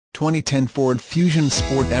2010 Ford Fusion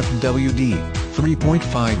Sport FWD, 3.5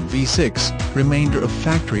 V6, remainder of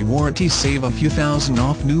factory warranty. Save a few thousand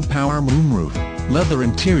off new power moonroof, leather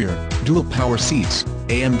interior, dual power seats,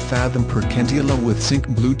 AM Fathom per Cantilla with sync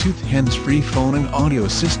Bluetooth hands-free phone and audio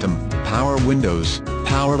system, power windows,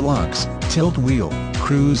 power locks, tilt wheel,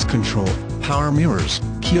 cruise control, power mirrors,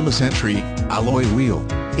 keyless entry, alloy wheel,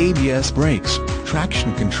 ABS brakes,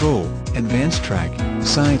 traction control, advanced TRAC,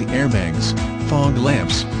 side airbags, fog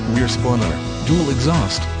lamps, rear spoiler, dual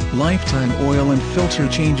exhaust, lifetime oil and filter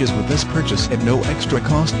changes with this purchase at no extra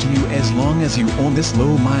cost to you as long as you own this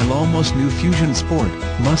low-mile almost new Fusion Sport.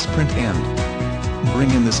 Must print and bring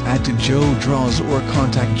in this ad to Joe DRAUS or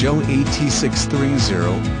contact Joe at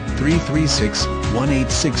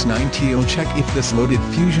 630-336-1869 to check if this loaded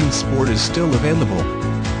Fusion Sport is still available.